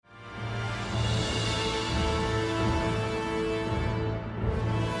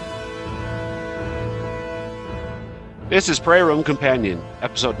This is Prayer Room Companion,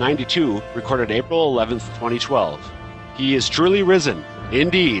 episode 92, recorded April 11th, 2012. He is truly risen,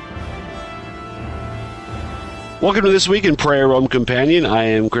 indeed. Welcome to This Week in Prayer Room Companion. I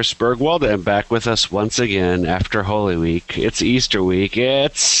am Chris Bergwald, and back with us once again after Holy Week. It's Easter week.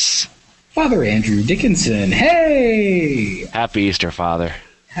 It's Father Andrew Dickinson. Hey! Happy Easter, Father.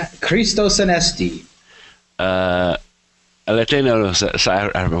 Christos Anesti. I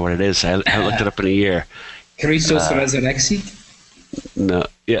don't know what it is. I haven't looked it up in a year. Christos Resurrexit? No,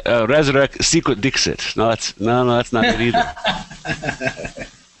 yeah, Resurrect Sicut Dixit. No, that's not it either.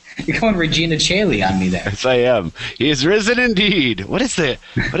 You're going Regina Caeli on me there. Yes, I am. He is risen indeed. What is the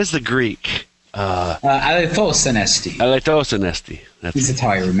Greek? Alethos Anesti. Alethos Anesti. That's how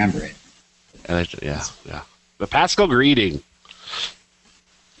I remember it. Yeah. The Paschal greeting.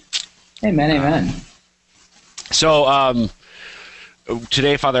 Amen. So,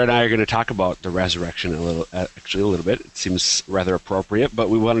 today, Father and I are going to talk about the resurrection a little bit. It seems rather appropriate, but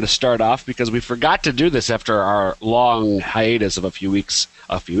we wanted to start off because we forgot to do this after our long hiatus of a few weeks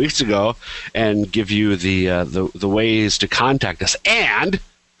ago, and give you the ways to contact us. And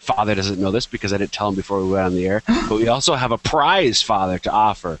Father doesn't know this because I didn't tell him before we went on the air, but we also have a prize, Father, to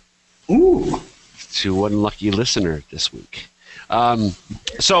offer. Ooh. To one lucky listener this week.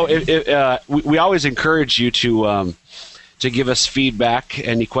 So we always encourage you to give us feedback,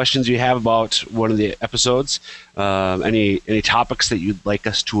 any questions you have about one of the episodes, any topics that you'd like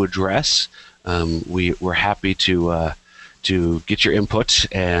us to address. We're happy to get your input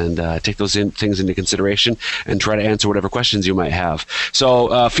and take those things into consideration and try to answer whatever questions you might have.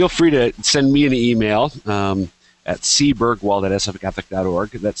 So feel free to send me an email at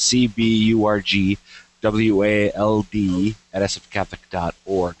cbergwald@sfcatholic.org. That's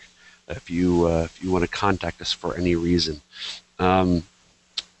cbergwald@sfcatholic.org. If you want to contact us for any reason.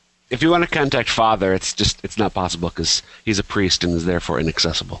 If you want to contact Father, it's not possible because he's a priest and is therefore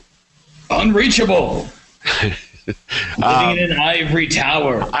inaccessible. Unreachable. Living in an ivory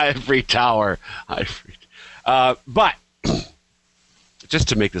tower. Ivory tower. But just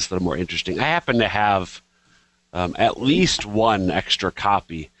to make this a little more interesting, I happen to have at least one extra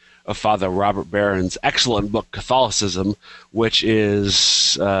copy of Father Robert Barron's excellent book, Catholicism, which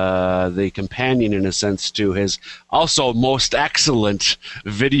is the companion, in a sense, to his also most excellent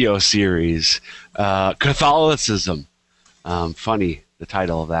video series, Catholicism. Funny, the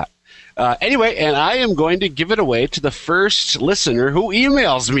title of that. Anyway, and I am going to give it away to the first listener who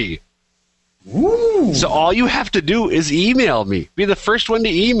emails me. Ooh. So all you have to do is email me. Be the first one to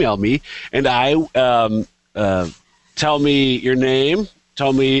email me, and I tell me your name.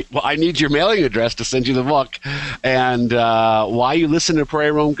 Tell me, I need your mailing address to send you the book, and why you listen to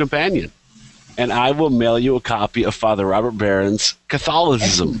Prayer Room Companion. And I will mail you a copy of Father Robert Barron's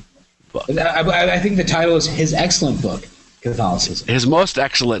Catholicism book. I think the title is his excellent book, Catholicism. His most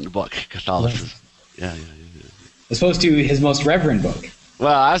excellent book, Catholicism. Yeah. As opposed to his most reverend book.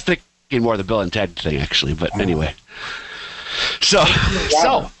 Well, I was thinking more the Bill and Ted thing, actually, but anyway. So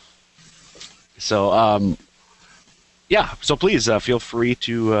please feel free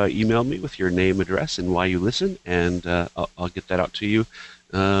to email me with your name, address, and why you listen, and I'll get that out to you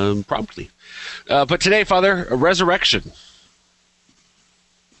promptly. But today, Father, a resurrection.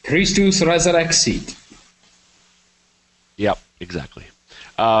 Christus Resurrexit. Yep, exactly.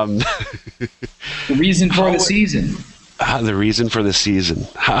 The reason for the season. The reason for the season.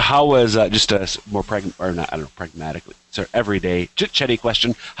 How was just a more pragmatically, so everyday chit-chatty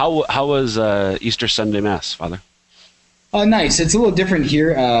question? How was Easter Sunday Mass, Father? Nice. It's a little different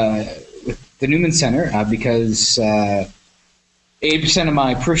here with the Newman Center because 80% of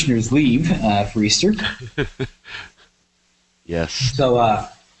my parishioners leave for Easter. Yes. So,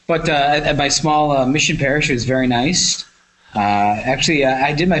 but at my small mission parish, it was very nice. Actually,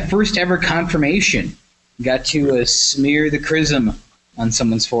 I did my first ever confirmation. Got to smear the chrism on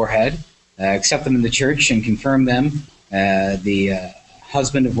someone's forehead, accept them in the church, and confirm them. The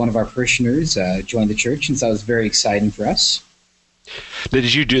husband of one of our parishioners joined the church, and so that was very exciting for us.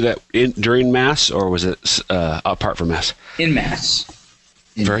 Did you do that during Mass, or was it apart from Mass? In Mass.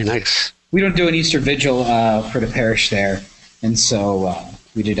 Very nice. We don't do an Easter vigil for the parish there, and so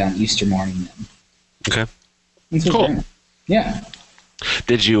we did on Easter morning then. Okay. Cool. Yeah.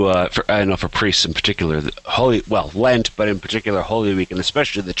 Did you, I know for priests in particular, Lent, but in particular Holy Week, and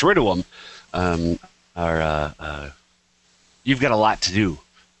especially the Triduum, you've got a lot to do.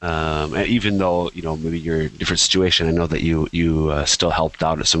 And even though, maybe you're in a different situation, I know that you still helped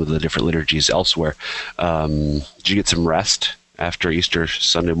out at some of the different liturgies elsewhere. Did you get some rest after Easter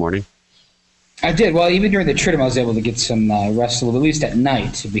Sunday morning? I did. Well, even during the Triduum, I was able to get some rest, at least at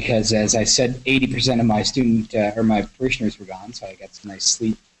night, because as I said, 80% of my my parishioners were gone, so I got some nice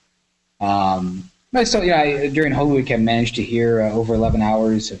sleep. But still, during Holy Week, I managed to hear over 11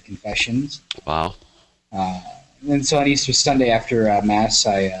 hours of confessions. Wow. And so on Easter Sunday after Mass,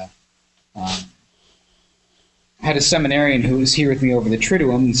 I had a seminarian who was here with me over the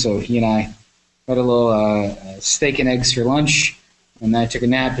Triduum, and so he and I had a little steak and eggs for lunch, and then I took a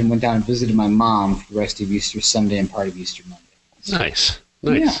nap and went down and visited my mom for the rest of Easter Sunday and part of Easter Monday. So, Nice.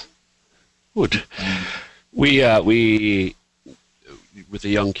 Yeah. Good. We with the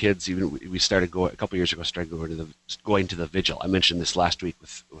young kids, even we started going a couple of years ago. Started going to the vigil. I mentioned this last week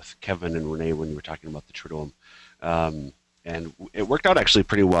with Kevin and Renee when you were talking about the Triduum, and it worked out actually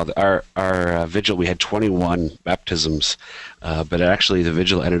pretty well. Our vigil, we had 21 baptisms, but the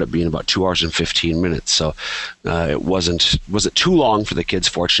vigil ended up being about 2 hours and 15 minutes. So it wasn't too long for the kids.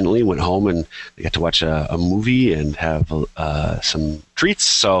 Fortunately, went home and they got to watch a movie and have some treats.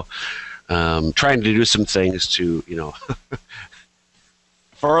 So trying to do some things to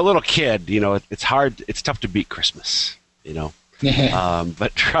for a little kid, it's hard. It's tough to beat Christmas,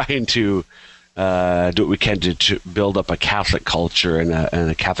 but trying to do what we can to build up a Catholic culture and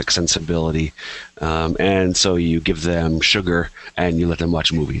a Catholic sensibility. And so you give them sugar and you let them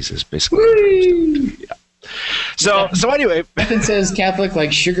watch movies is basically what it comes to. Yeah. So anyway. Nothing says Catholic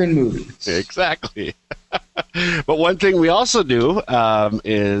like sugar and movies. Exactly. But one thing we also do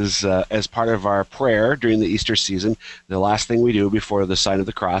is, as part of our prayer during the Easter season, the last thing we do before the sign of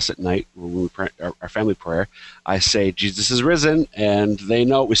the cross at night, when we pray our family prayer, I say, Jesus is risen, and they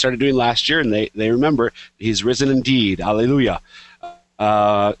know we started doing last year, and they remember he's risen indeed. Alleluia.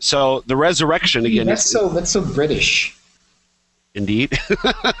 So the resurrection again. That's so British. Indeed.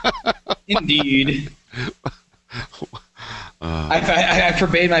 Indeed. I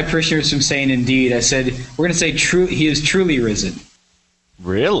forbade my parishioners from saying "indeed." I said, "We're going to say true. He is truly risen."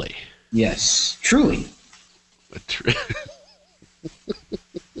 Really? Yes, truly. What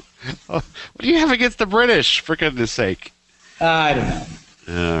do you have against the British, for goodness sake? I don't know.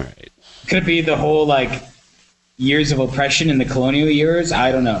 All right. Could it be the whole years of oppression in the colonial years?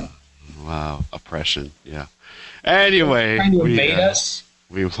 I don't know. Wow, oppression. Yeah. Anyway, trying to invade us.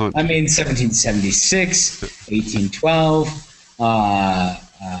 We won't. 1776, 1812.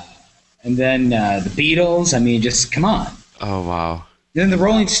 And then the Beatles. Just come on. Oh, wow. Then the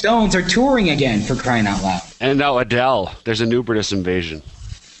Rolling Stones are touring again, for crying out loud. And now Adele. There's a new British invasion.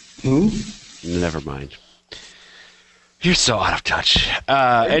 Who? Never mind. You're so out of touch.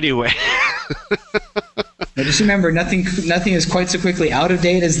 Anyway. Now just remember, nothing is quite so quickly out of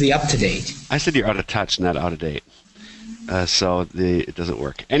date as the up to date. I said you're out of touch, not out of date. So it doesn't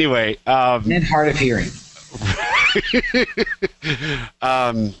work. Anyway. And hard of hearing.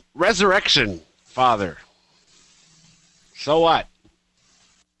 Resurrection, Father. So what?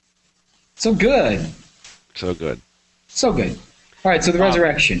 So good. So good. So good. All right, so the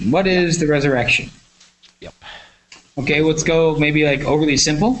resurrection. What is the resurrection? Yep. Okay, let's go maybe overly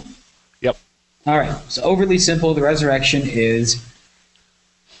simple. Yep. All right, so overly simple, the resurrection is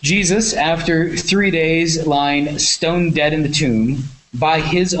Jesus, after 3 days lying stone dead in the tomb, by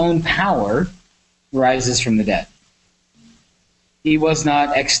his own power, rises from the dead. He was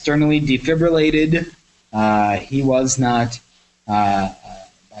not externally defibrillated. He was not by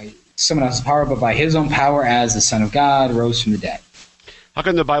someone else's power, but by his own power as the Son of God, rose from the dead. How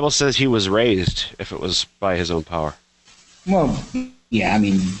come the Bible says he was raised if it was by his own power? Well, yeah,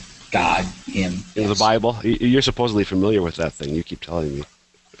 God, him. In the Bible? You're supposedly familiar with that thing. You keep telling me.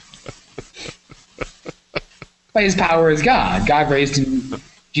 By his power as God. God raised him,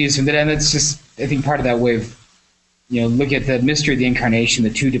 Jesus from the dead. And that's just, I think, part of that way of, look at the mystery of the incarnation, the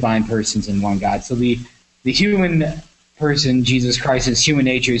two divine persons in one God. So the human person, Jesus Christ, his human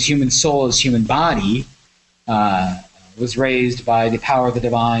nature, his human soul, his human body, was raised by the power of the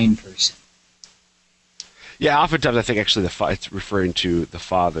divine person. Yeah, oftentimes I think actually it's referring to the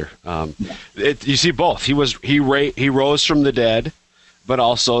Father. You see both. He rose from the dead, but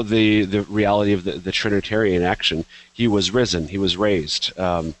also the reality of the Trinitarian action. He was risen. He was raised.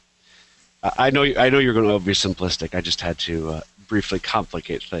 I know you're going to be simplistic. I just had to briefly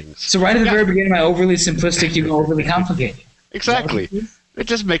complicate things. So right at the very beginning, my overly simplistic, you go overly complicated. Exactly. It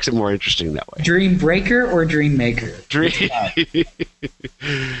just makes it more interesting that way. Dream breaker or dream maker? Dream.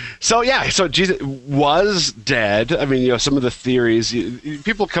 So Jesus was dead. Some of the theories,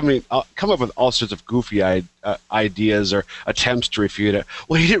 people come up with all sorts of goofy ideas or attempts to refute it.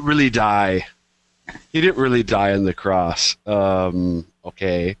 Well, he didn't really die. He didn't really die on the cross.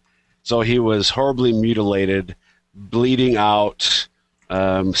 Okay. So he was horribly mutilated, bleeding out,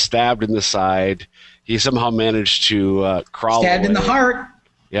 stabbed in the side. He somehow managed to crawl Stabbed away. in the heart.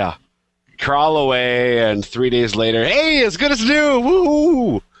 Yeah. Crawl away, and 3 days later, hey, as good as new.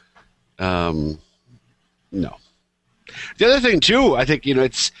 Woo! No. The other thing, too, I think,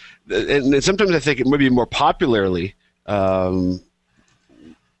 it's, and sometimes I think it maybe more popularly,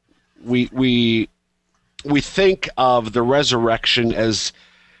 we think of the resurrection as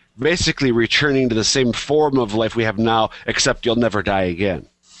basically returning to the same form of life we have now, except you'll never die again.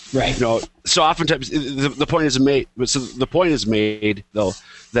 Right. So oftentimes the point is made. So the point is made, though,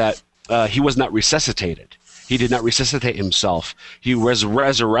 that he was not resuscitated. He did not resuscitate himself. He was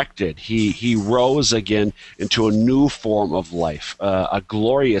resurrected. He rose again into a new form of life, a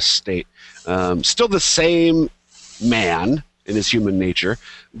glorious state. Still the same man in his human nature,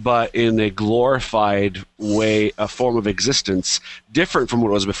 but in a glorified way, a form of existence different from what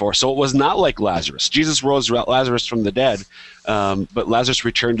it was before. So it was not like Lazarus. Jesus rose Lazarus from the dead, but Lazarus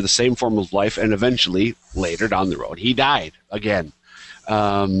returned to the same form of life, and eventually, later down the road, he died again.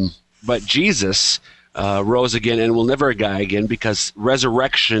 But Jesus rose again and will never die again, because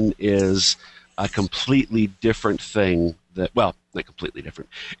resurrection is a completely different thing. Not completely different.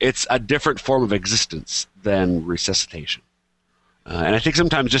 It's a different form of existence than resuscitation. And I think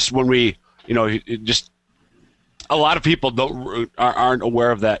sometimes just when we, just a lot of people aren't aware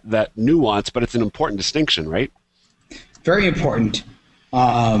of that nuance, but it's an important distinction, right? Very important.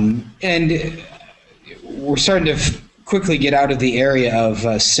 And we're starting to quickly get out of the area of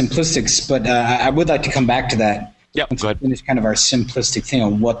simplistics, but I would like to come back to that. Yep, go ahead. Finish kind of our simplistic thing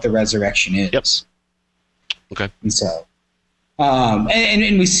on what the resurrection is. Yep. Okay. And so,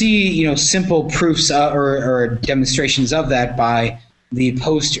 and we see, simple proofs or demonstrations of that by the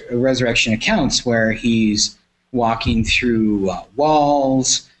post-resurrection accounts, where he's walking through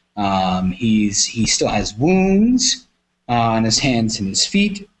walls. He still has wounds on his hands and his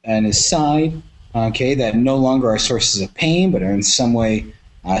feet and his side. Okay, that no longer are sources of pain, but are in some way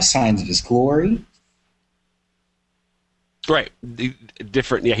signs of his glory. Right.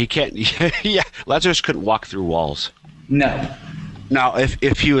 Different. Yeah, he can't. Yeah, Lazarus couldn't walk through walls. No. Now,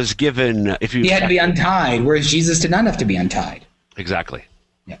 if he was given, he had to be untied, whereas Jesus did not have to be untied. Exactly.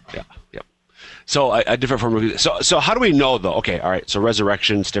 Yeah. So a different form of. So how do we know, though? Okay, all right. So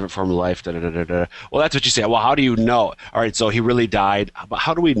resurrection's different form of life. Da, da, da, da, da. Well, that's what you say. Well, how do you know? All right. So he really died, but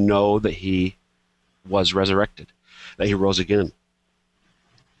how do we know that he was resurrected, that he rose again?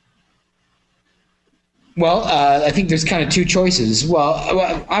 Well, I think there's kind of two choices. Well,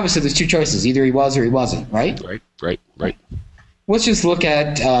 obviously there's two choices. Either he was or he wasn't, right? Right. Let's just look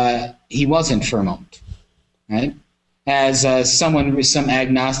at he wasn't for a moment, right? As some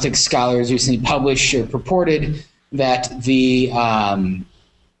agnostic scholars recently published or purported that the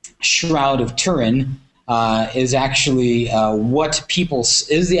Shroud of Turin is actually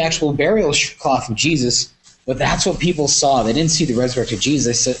is the actual burial cloth of Jesus, but that's what people saw. They didn't see the resurrected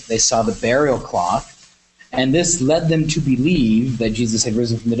Jesus. They saw the burial cloth. And this led them to believe that Jesus had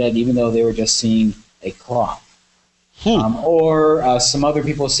risen from the dead, even though they were just seeing a cloth. Or some other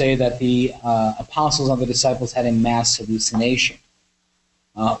people say that the apostles and the disciples had a mass hallucination.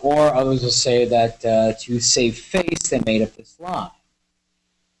 Or others will say that to save face, they made up this lie.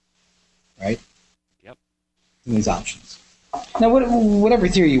 Right? Yep. These options. Now, whatever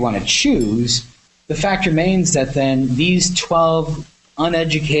theory you want to choose, the fact remains that then these 12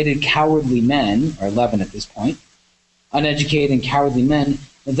 uneducated, cowardly men, or 11 at this point, uneducated and cowardly men,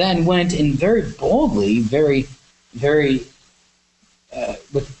 then went and very boldly, very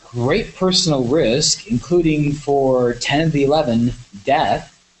with great personal risk, including for 10 of the 11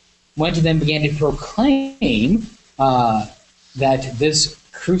 death, went and then began to proclaim that this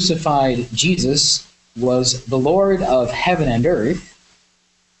crucified Jesus was the Lord of heaven and earth,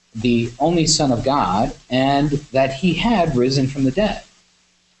 the only Son of God, and that he had risen from the dead.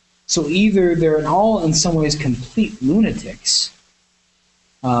 So either they're all in some ways complete lunatics,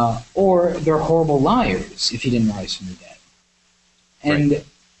 or they're horrible liars if he didn't rise from the dead. And right.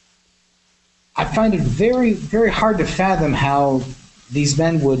 I find it very, very hard to fathom how these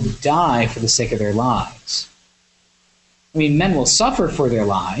men would die for the sake of their lives. I mean, men will suffer for their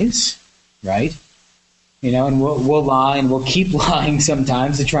lies, right? And we'll lie, and we'll keep lying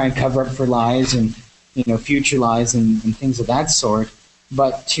sometimes to try and cover up for lies and, future lies and things of that sort.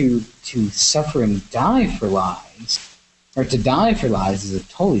 But to suffer and die for lies, or to die for lies, is a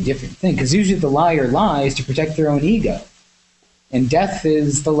totally different thing. Because usually the liar lies to protect their own ego. And death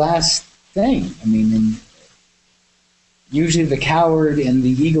is the last thing. I mean, usually the coward and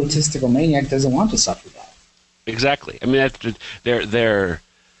the egotistical maniac doesn't want to suffer that. Exactly. I mean,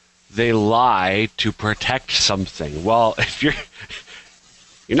 they lie to protect something. Well,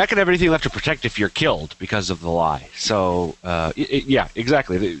 you're not going to have anything left to protect if you're killed because of the lie. So, yeah,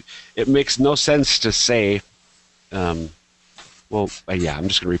 exactly. It makes no sense to say, yeah, I'm just going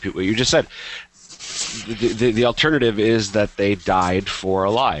to repeat what you just said. The alternative is that they died for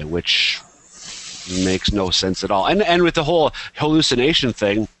a lie, which makes no sense at all. And with the whole hallucination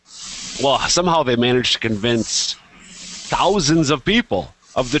thing, well, somehow they managed to convince thousands of people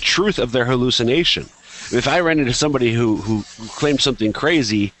of the truth of their hallucination. If I ran into somebody who claimed something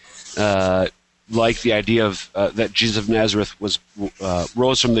crazy, like the idea of that Jesus of Nazareth was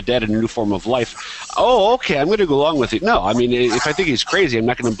rose from the dead in a new form of life, oh, okay, I'm going to go along with it. No, I mean, if I think he's crazy, I'm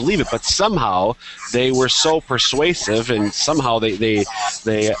not going to believe it. But somehow they were so persuasive, and somehow they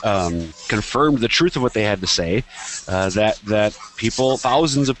confirmed the truth of what they had to say, that people,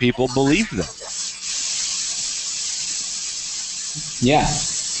 thousands of people, believed them. Yeah.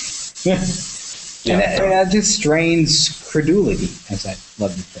 And that just strains credulity, as I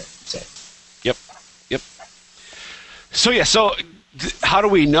love to say. Yep. So how do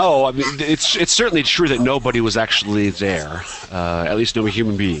we know? I mean, it's certainly true that nobody was actually there. At least no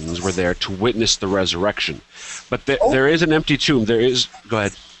human beings were there to witness the resurrection. But there is an empty tomb. There is. Go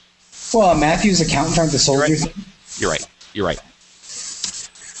ahead. Well, Matthew's account aren't the soldiers. You're right.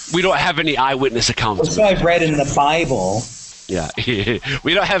 We don't have any eyewitness accounts. That's what I've read in the Bible. Yeah,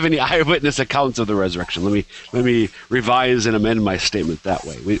 we don't have any eyewitness accounts of the resurrection. Let me revise and amend my statement that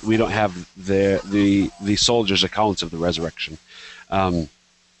way. We don't have the soldiers' accounts of the resurrection,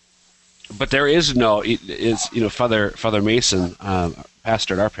 but there is no. Father Mason,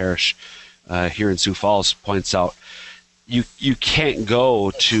 pastor at our parish here in Sioux Falls, points out you can't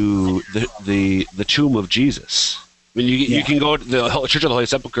go to the tomb of Jesus. I mean, you can go to the Church of the Holy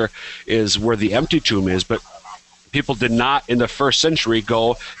Sepulchre is where the empty tomb is, but people did not in the first century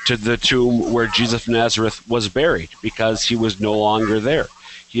go to the tomb where Jesus of Nazareth was buried because he was no longer there.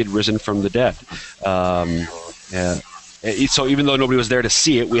 He had risen from the dead. So even though nobody was there to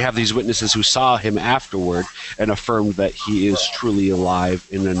see it, we have these witnesses who saw him afterward and affirmed that he is truly alive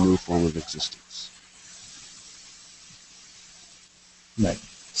in a new form of existence. Right.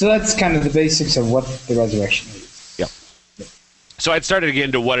 So that's kind of the basics of what the resurrection is. So I'd started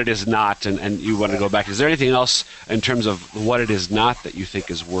again to what it is not, and you want to go back. Is there anything else in terms of what it is not that you think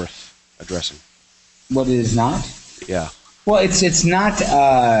is worth addressing? What it is not? Yeah. Well, it's not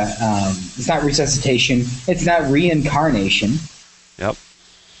resuscitation. It's not reincarnation. Yep.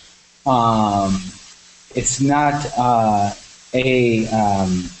 It's not a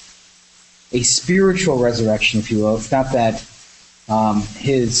spiritual resurrection, if you will. It's not that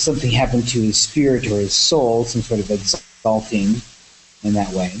something happened to his spirit or his soul, some sort of exalting in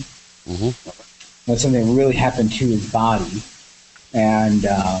that way. Mm-hmm. That's something that really happened to his body. And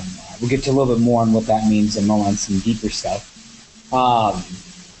we'll get to a little bit more on what that means in a moment, some deeper stuff.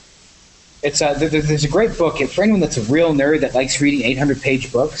 There's a great book for anyone that's a real nerd that likes reading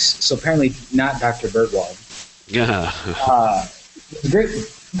 800-page books. So apparently not Dr. Bergwald. Yeah. It's a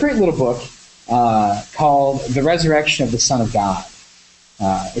great little book called The Resurrection of the Son of God.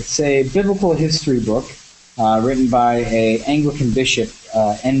 It's a biblical history book written by an Anglican bishop,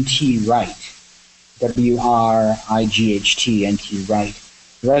 N.T. Wright, W-R-I-G-H-T, N.T. Wright.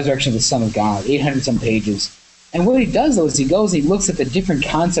 The Resurrection of the Son of God, 800-some pages. And what he does, though, is he goes and he looks at the different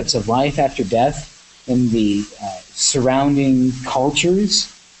concepts of life after death in the surrounding cultures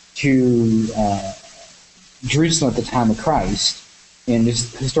to Jerusalem at the time of Christ, and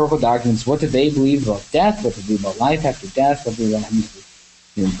just historical documents. What did they believe about death? What did they believe about life after death? What did they believe about the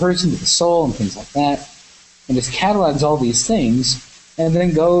human person, to the soul, and things like that? And just catalogs all these things, and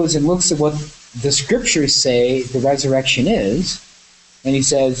then goes and looks at what the scriptures say the resurrection is, and he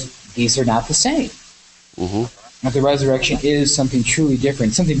says, these are not the same. Mm-hmm. That the resurrection is something truly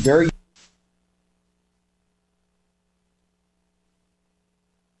different, something very...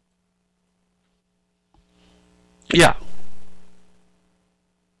 Yeah.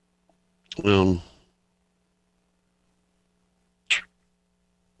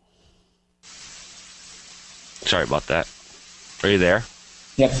 Sorry about that. Are you there?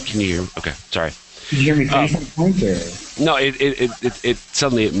 Yep. Can you hear me? Okay, sorry. Did you hear me finish that point? Or? No, it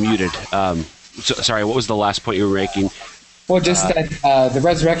suddenly muted. Sorry, what was the last point you were making? Well, just that the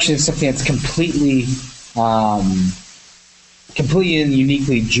resurrection is something that's completely and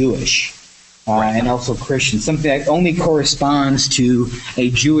uniquely Jewish, right. And also Christian. Something that only corresponds to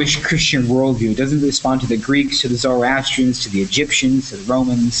a Jewish Christian worldview. It doesn't respond to the Greeks, to the Zoroastrians, to the Egyptians, to the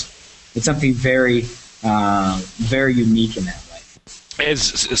Romans. It's something very, very unique in that way.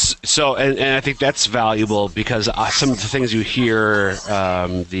 And I think that's valuable because some of the things you hear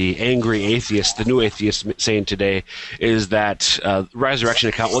the angry atheist, the new atheist saying today is that resurrection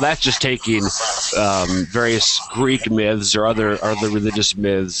account, well, that's just taking various Greek myths or other religious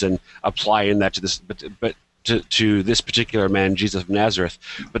myths and applying that to this, but to this particular man, Jesus of Nazareth.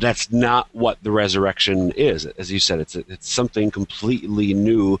 But that's not what the resurrection is. As you said, it's something completely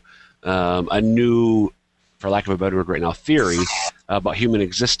new, a new, for lack of a better word right now, theory about human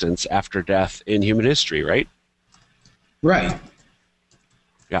existence after death in human history, right? Right.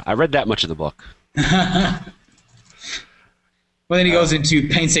 Yeah, I read that much of the book. Well, then he goes into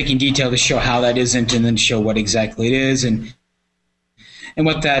painstaking detail to show how that isn't, and then show what exactly it is, and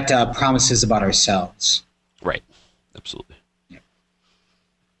what that promises about ourselves. Right. Absolutely. Yeah.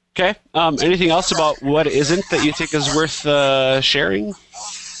 Okay. Anything else about what isn't that you think is worth sharing?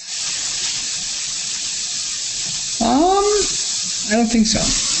 I don't think so.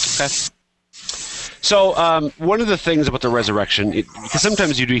 Okay. So one of the things about the resurrection, because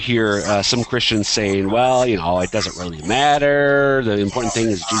sometimes you do hear some Christians saying, well, it doesn't really matter. The important thing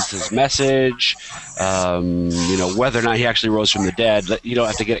is Jesus' message. Whether or not he actually rose from the dead, you don't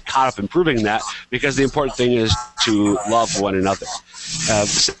have to get caught up in proving that, because the important thing is to love one another.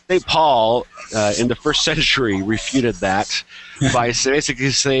 St. Paul in the first century refuted that by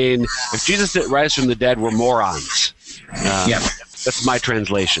basically saying, if Jesus didn't rise from the dead, we're morons. That's my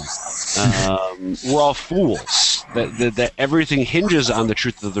translation. We're all fools. That everything hinges on the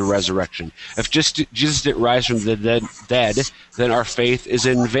truth of the resurrection. If Jesus didn't rise from the dead, then our faith is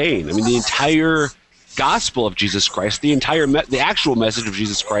in vain. I mean, the entire gospel of Jesus Christ, the actual message of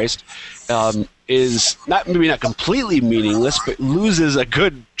Jesus Christ, is maybe not completely meaningless, but loses a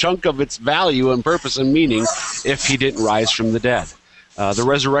good chunk of its value and purpose and meaning if he didn't rise from the dead. The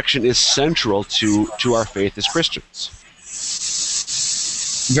resurrection is central to our faith as Christians.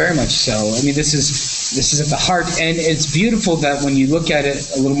 Very much so. I mean, this is at the heart, and it's beautiful that when you look at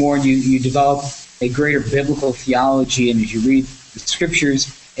it a little more, you develop a greater biblical theology, and as you read the scriptures,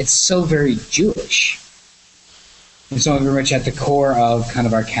 it's so very Jewish. It's so very much at the core of kind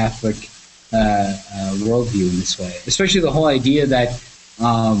of our Catholic worldview in this way, especially the whole idea that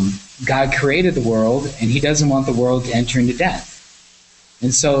God created the world, and he doesn't want the world to enter into death.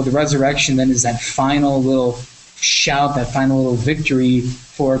 And so the resurrection then is that final little shout, that final little victory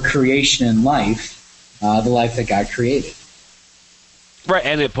for creation and life, the life that God created. Right,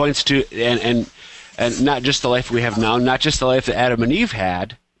 and it points to and not just the life we have now, not just the life that Adam and Eve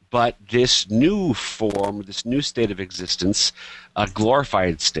had, but this new form, this new state of existence, a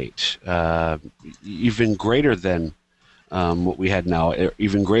glorified state, even greater than what we had now,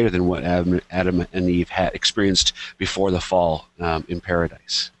 even greater than what Adam and Eve had experienced before the fall in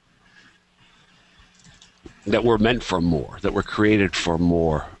paradise. That we're meant for more, that we're created for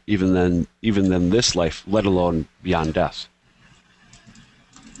more, even than this life, let alone beyond death.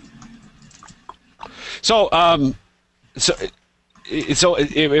 So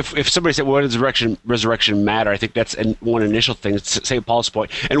if somebody said, "What does resurrection matter?" I think that's one initial thing. St. Paul's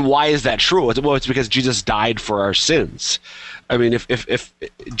point, and why is that true? Well, it's because Jesus died for our sins. I mean, if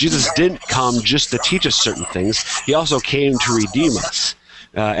Jesus didn't come just to teach us certain things, he also came to redeem us.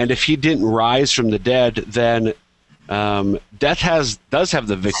 And if he didn't rise from the dead, then death does have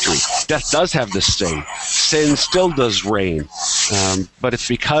the victory. Death does have the sting. Sin still does reign. But it's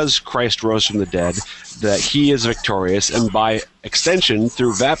because Christ rose from the dead that he is victorious, and by extension,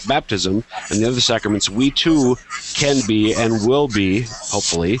 through baptism and the other sacraments, we too can be and will be,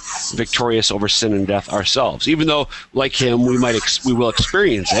 hopefully, victorious over sin and death ourselves. Even though, like him, we will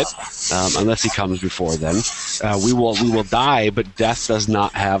experience it, unless he comes before then. We will die, but death does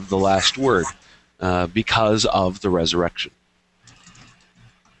not have the last word because of the resurrection.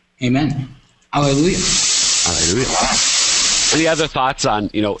 Amen. Hallelujah. Hallelujah. Any other thoughts on,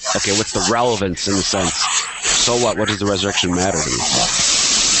 what's the relevance in a sense? So what? What does the resurrection matter to you?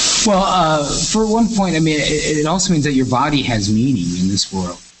 Well, for one point, I mean, it also means that your body has meaning in this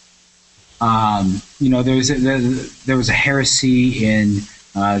world. There was a heresy in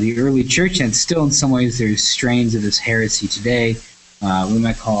the early church, and still in some ways there's strains of this heresy today. We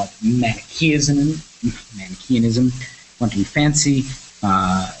might call it Manichaeism, want to be fancy,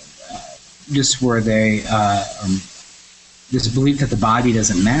 just where they... this belief that the body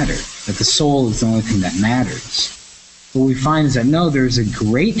doesn't matter, that the soul is the only thing that matters. What we find is that no, there's a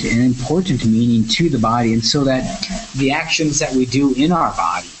great and important meaning to the body, and so that the actions that we do in our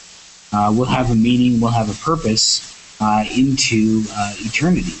body will have a meaning, will have a purpose into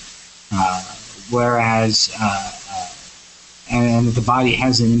eternity. Whereas, and the body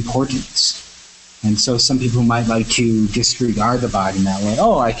has an importance. And so some people might like to disregard the body in that way.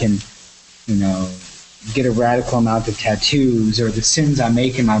 Oh, I can, get a radical amount of tattoos, or the sins I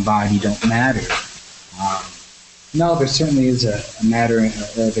make in my body don't matter. No, there certainly is a matter.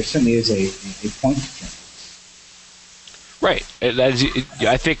 There certainly is a point to things. Right.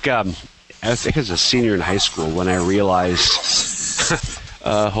 I think as a senior in high school when I realized.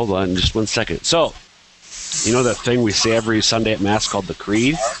 Hold on, just 1 second. So, that thing we say every Sunday at Mass called the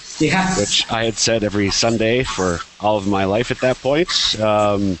Creed? Yeah. Which I had said every Sunday for all of my life at that point.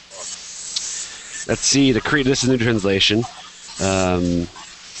 Let's see, the Creed, this is a new translation.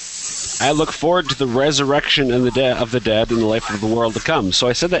 I look forward to the resurrection of the dead and the life of the world to come. So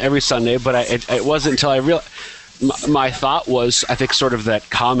I said that every Sunday, but it wasn't until I realized, my thought was, I think sort of that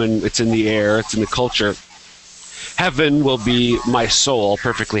common, it's in the air, it's in the culture, heaven will be my soul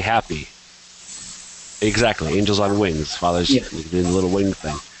perfectly happy. Exactly, angels on wings, Father's doing the little wing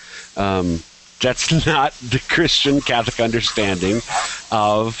thing. That's not the Christian Catholic understanding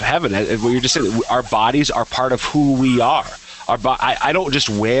of heaven. What you're just saying, our bodies are part of who we are. I don't just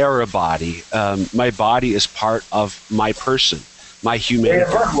wear a body. My body is part of my person, my humanity. We're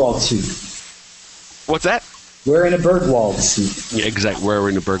in a Bergwald suit. What's that? We're in a Bergwald suit. Yeah, exactly. We're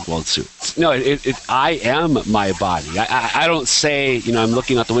in a Bergwald suit. No, I am my body. I don't say, I'm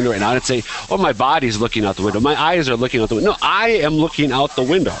looking out the window right now. I don't say, oh, my body's looking out the window. My eyes are looking out the window. No, I am looking out the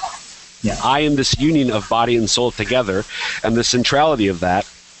window. Yeah. I am this union of body and soul together, and the centrality of that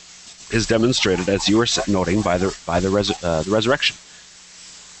is demonstrated, as you were noting, by the resurrection.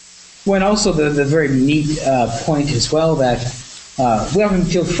 Well, and also the very neat point as well that we often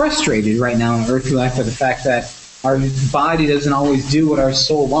feel frustrated right now in earthly life by the fact that our body doesn't always do what our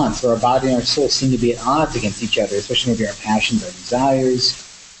soul wants, or our body and our soul seem to be at odds against each other, especially maybe our passions, our desires,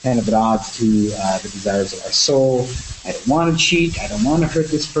 kind of at odds to the desires of our soul. I don't want to cheat. I don't want to hurt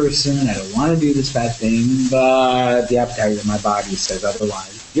this person. I don't want to do this bad thing, but the appetite of my body says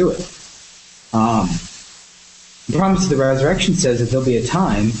otherwise. Do it. The promise of the resurrection says that there'll be a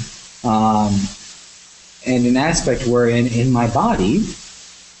time and an aspect wherein in my body,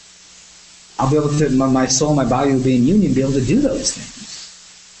 I'll be able to, my soul, my body will be in union, be able to do those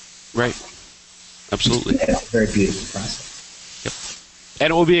things. Right. Absolutely. It's a very beautiful process. Yep.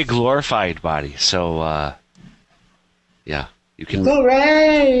 And it will be a glorified body. So, you can.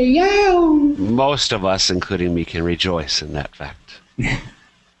 Glory! Yo! Most of us, including me, can rejoice in that fact.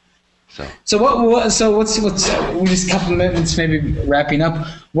 So what's we're just a couple minutes maybe wrapping up.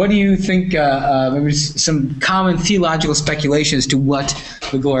 What do you think, maybe some common theological speculation as to what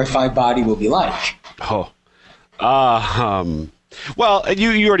the glorified body will be like? Well,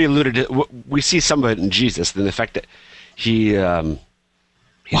 you already alluded to, we see some of it in Jesus, in the fact that he was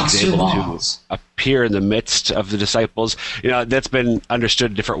able to appear in the midst of the disciples. That's been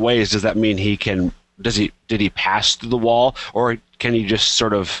understood different ways. Does that mean did he pass through the wall, or can he just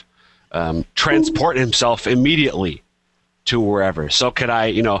sort of transport himself immediately to wherever? So could I,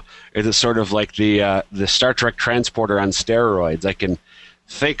 is it sort of like the Star Trek transporter on steroids? I can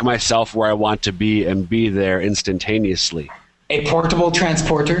think myself where I want to be and be there instantaneously. A portable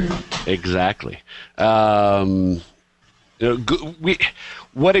transporter? Exactly.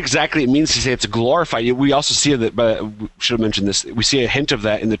 What exactly it means to say it's glorified. We also see that, but we should have mentioned this, we see a hint of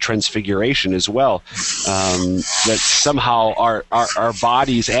that in the Transfiguration as well, that somehow our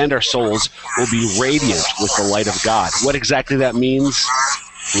bodies and our souls will be radiant with the light of God. What exactly that means,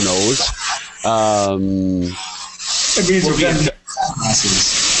 who knows? It means we're going to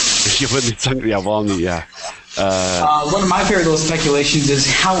one of my favorite little speculations is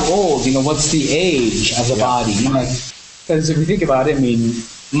how old, what's the age of the body? Because if you think about it,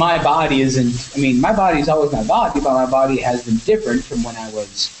 my body is always my body, but my body has been different from when I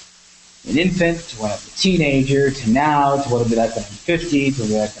was an infant, to when I was a teenager, to now, to what it'll be like when I'm 50, to what it'll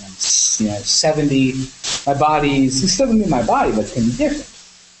be like when I'm 70. My body is still going to be my body, but it's going to be different.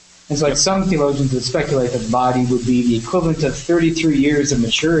 And so some theologians would speculate that the body would be the equivalent of 33 years of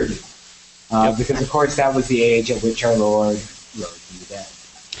maturity, because, of course, that was the age at which our Lord rose from the dead.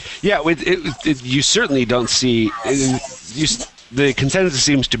 Yeah, you certainly don't see... the consensus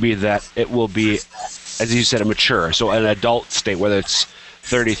seems to be that it will be, as you said, a mature, so an adult state, whether it's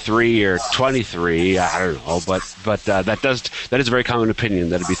 33 or 23, I don't know, but that is a very common opinion,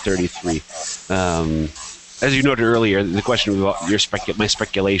 that it'd be 33. As you noted earlier, the question about my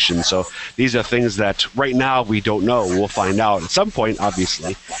speculation. So these are things that right now we don't know. We'll find out at some point,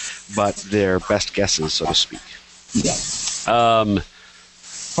 obviously, but they're best guesses, so to speak. Yeah.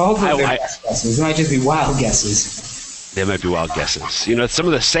 Hopefully they're best guesses. It might just be wild guesses. They might be wild guesses. Some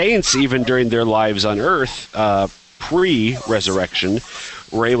of the saints, even during their lives on earth, pre-resurrection,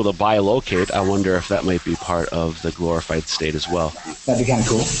 were able to bilocate, I wonder if that might be part of the glorified state as well. That'd be kind of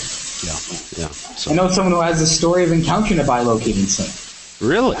cool. Yeah. So, I know someone who has a story of encountering a bilocating saint.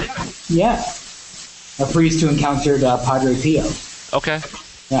 really? Yeah. A priest who encountered Padre Pio. Okay.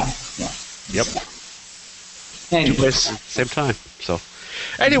 Yeah. Yep. Two Anyway, places at the same time. So,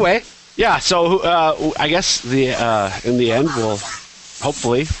 anyway, yeah. So I guess in the end, we'll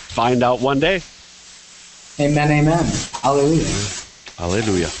hopefully find out one day. amen. Hallelujah.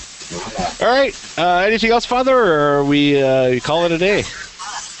 Hallelujah. All right. Anything else, Father, or we call it a day?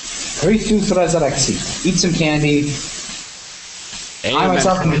 Christus resurrexit. Eat some candy. Amen. I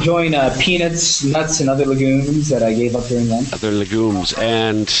myself am enjoying peanuts, nuts, and other legumes that I gave up during Lent. Other legumes.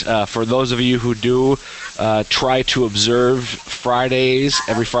 And for those of you who do try to observe Fridays,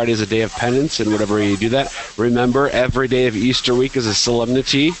 every Friday is a day of penance, and whatever you do that, remember every day of Easter week is a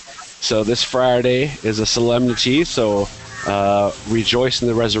solemnity. So this Friday is a solemnity. So rejoice in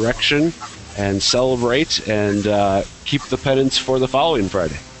the resurrection and celebrate and keep the penance for the following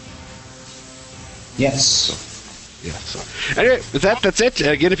Friday. Yes. Yeah. So anyway, with that's it.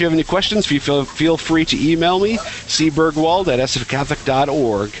 Again, if you have any questions, feel free to email me,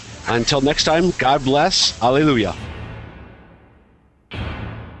 cbergwald@sfcatholic.org. Until next time, God bless. Alleluia.